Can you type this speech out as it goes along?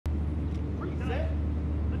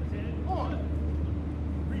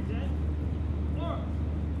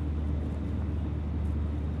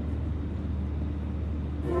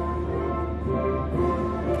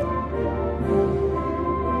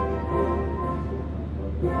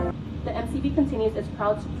The MCB continues its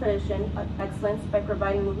proud tradition of excellence by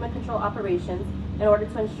providing movement control operations in order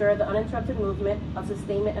to ensure the uninterrupted movement of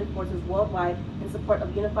sustainment and forces worldwide in support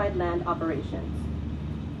of unified land operations.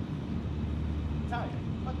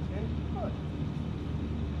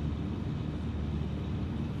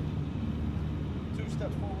 Two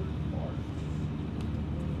steps forward, march.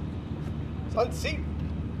 Unseat.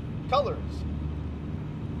 Colors.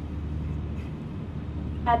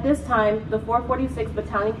 At this time, the 446th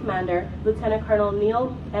Battalion Commander, Lieutenant Colonel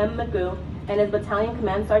Neil M. Magoo, and his Battalion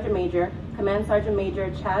Command Sergeant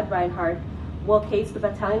Major Chad Reinhardt, will case the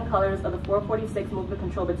battalion colors of the 446th Movement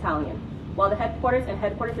Control Battalion, while the Headquarters and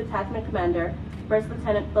Headquarters Detachment Commander, First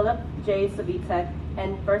Lieutenant Philip J. Savitek,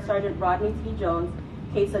 and First Sergeant Rodney T. Jones,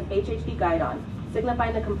 case an HHD guidon,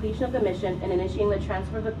 signifying the completion of the mission and initiating the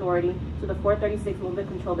transfer of authority to the 436th Movement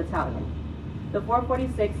Control Battalion. The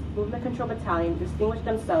 446th Movement Control Battalion distinguished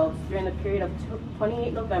themselves during the period of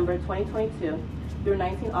 28 November 2022 through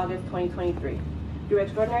 19 August 2023 through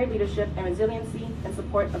extraordinary leadership and resiliency and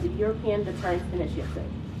support of the European Deterrence Initiative.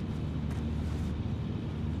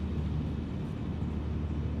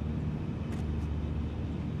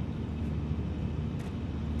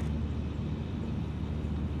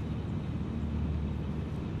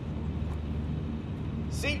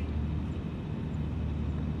 Seat.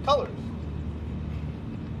 Colors.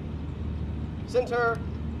 Center.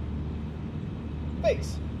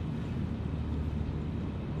 Face.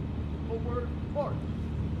 Forward, march.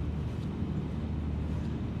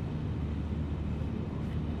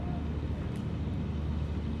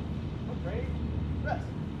 Okay, rest.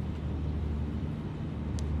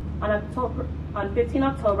 On 15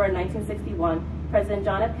 October 1961, President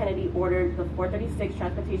John F. Kennedy ordered the 436th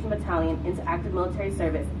Transportation Battalion into active military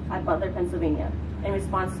service at Butler, Pennsylvania, in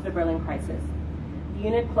response to the Berlin crisis. The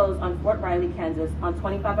unit closed on Fort Riley, Kansas on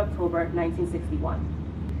 25 October 1961.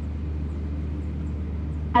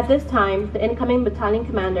 At this time, the incoming battalion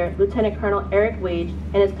commander, Lieutenant Colonel Eric Wage,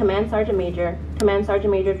 and his Command Sergeant Major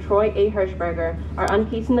Troy A. Hirschberger, are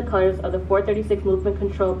uncasing the colors of the 436th Movement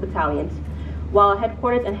Control Battalions, while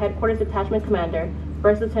Headquarters and Headquarters Detachment Commander,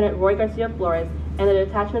 First Lieutenant Roy Garcia Flores, and the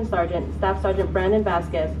Detachment Sergeant, Staff Sergeant Brandon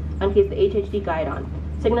Vasquez, uncase the HHD guidon,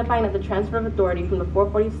 signifying that the transfer of authority from the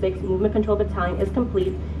 446th Movement Control Battalion is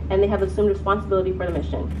complete and they have assumed responsibility for the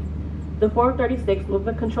mission. The 436th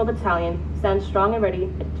Movement Control Battalion stands strong and ready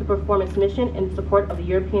to perform its mission in support of the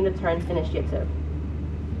European Deterrence Initiative.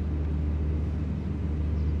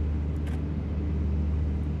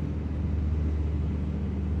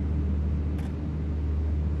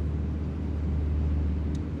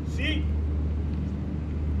 Seat.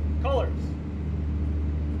 Colors.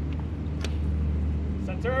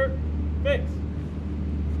 Center. Face.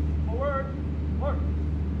 Forward. March.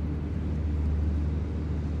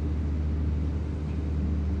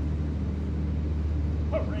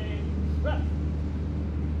 Rest.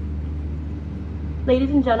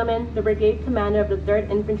 Ladies and gentlemen, the Brigade Commander of the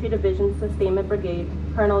 3rd Infantry Division Sustainment Brigade,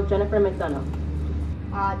 Colonel Jennifer McDonough.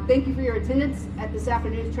 Thank you for your attendance at this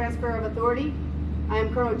afternoon's transfer of authority. I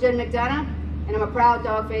am Colonel Jen McDonough, and I'm a proud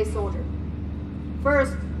dog-faced soldier.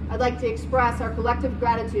 First, I'd like to express our collective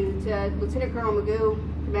gratitude to Lieutenant Colonel Magoo,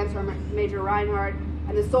 Command Sergeant Major Reinhardt,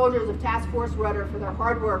 and the soldiers of Task Force Rudder for their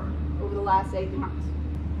hard work over the last 8 months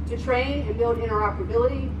to train and build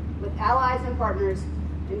interoperability with allies and partners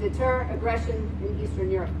and deter aggression in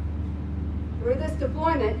Eastern Europe. Through this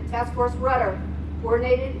deployment, Task Force Rudder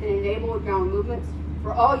coordinated and enabled ground movements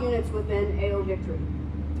for all units within AO Victory.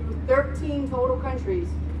 Through 13 total countries,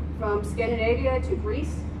 from Scandinavia to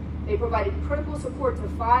Greece, they provided critical support to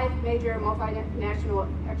 5 major multinational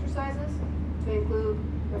exercises to include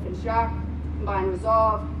Griffin Shock, Combined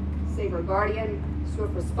Resolve, Saber Guardian,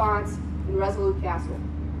 Swift Response, and Resolute Castle.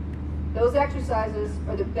 Those exercises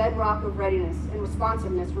are the bedrock of readiness and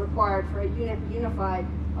responsiveness required for a unified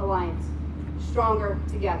alliance, stronger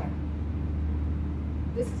together.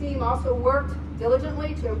 This team also worked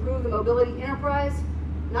diligently to improve the mobility enterprise,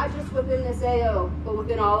 not just within this AO, but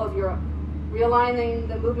within all of Europe, realigning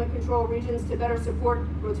the movement control regions to better support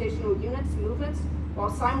rotational units movements,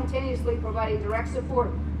 while simultaneously providing direct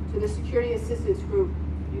support to the Security Assistance Group,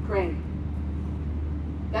 Ukraine.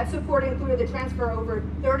 That support included the transfer of over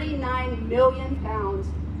 39 million pounds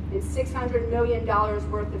and $600 million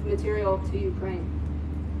worth of material to Ukraine.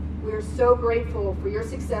 We are so grateful for your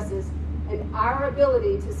successes, and our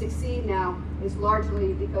ability to succeed now is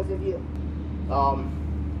largely because of you.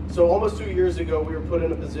 So almost 2 years ago, we were put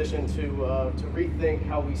in a position to rethink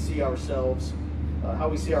how we see ourselves, how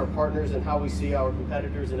we see our partners, and how we see our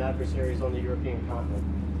competitors and adversaries on the European continent.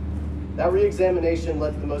 That re-examination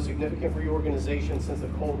led to the most significant reorganization since the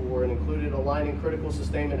Cold War and included aligning critical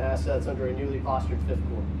sustainment assets under a newly postured 5th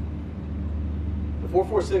Corps. The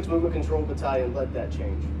 446 Movement Control Battalion led that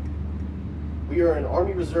change. We are an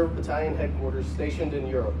Army Reserve Battalion headquarters stationed in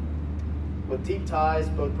Europe, with deep ties,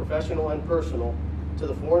 both professional and personal, to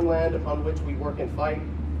the foreign land upon which we work and fight,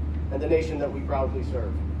 and the nation that we proudly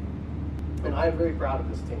serve. And I am very proud of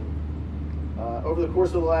this team. Over the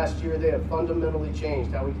course of the last year, they have fundamentally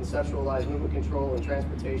changed how we conceptualize movement control and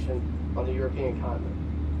transportation on the European continent.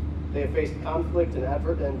 They have faced conflict and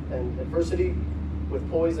adversity with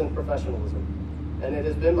poise and professionalism, and it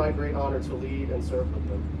has been my great honor to lead and serve with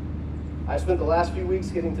them. I've spent the last few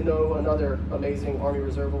weeks getting to know another amazing Army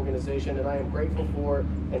Reserve organization, and I am grateful for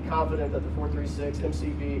and confident that the 436,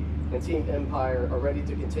 MCV, and Team Empire are ready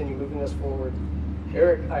to continue moving us forward.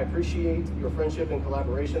 Eric, I appreciate your friendship and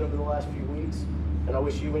collaboration over the last few weeks, and I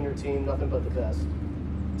wish you and your team nothing but the best.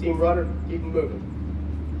 Team Rudder, keep them moving.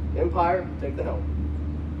 Empire, take the helm.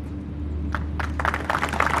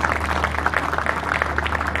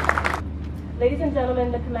 Ladies and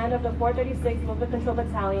gentlemen, the commander of the 436 Movement Control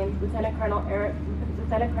Battalion, Lieutenant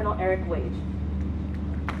Colonel Eric Wage.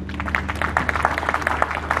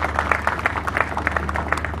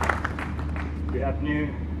 Good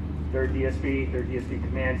afternoon, 3rd DSB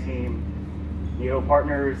Command Team, NEO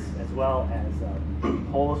partners, as well as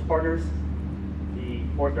Polis partners. The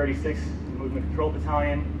 436 Movement Control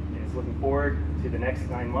Battalion is looking forward to the next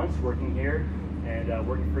 9 months working here and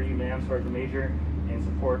working for you, ma'am, Sergeant Major, in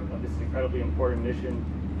support of this incredibly important mission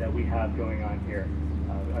that we have going on here.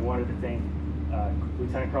 I wanted to thank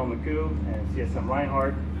Lieutenant Colonel McCoo and CSM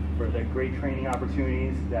Reinhardt for the great training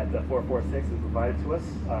opportunities that the 446 has provided to us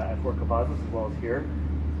at Fort Cavazos as well as here.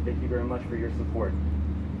 Thank you very much for your support.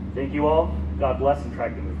 Thank you all. God bless and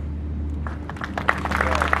track the move.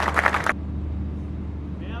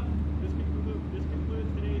 Ma'am, this concludes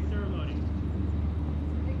today's ceremony.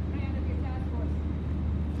 Take command of your task force.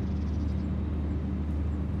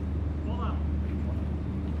 Hold on.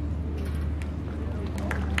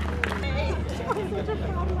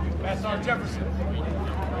 That's our Jefferson.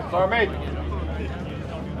 That's our mate.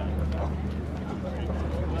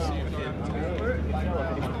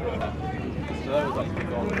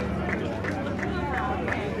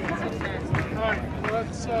 Alright, well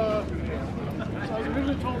that's, so I was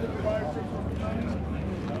originally told to provide for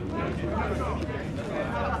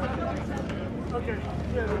okay,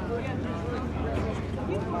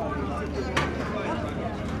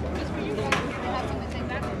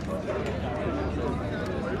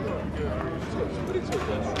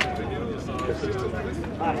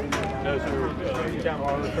 No, so we're down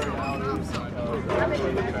our return now.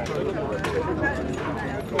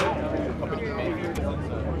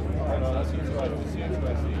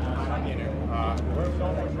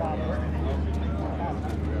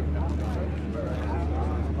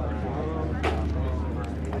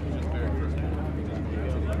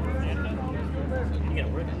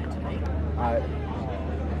 Alright.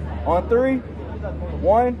 On 3.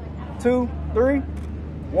 1, 2, 3.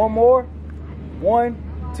 One more. 1,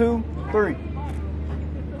 2, 3.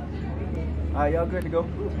 Alright, y'all good to go?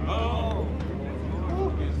 Oh!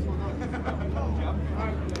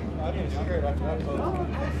 I didn't scared after that.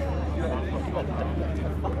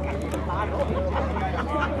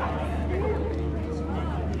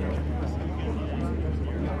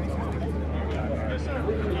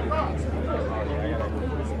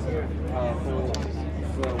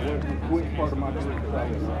 Which part of my career?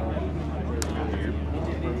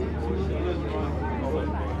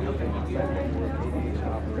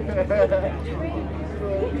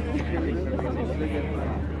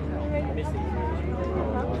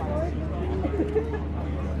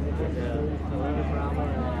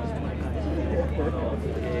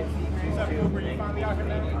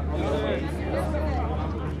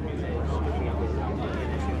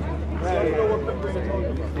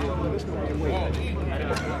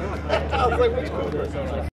 I was like, which Cooper?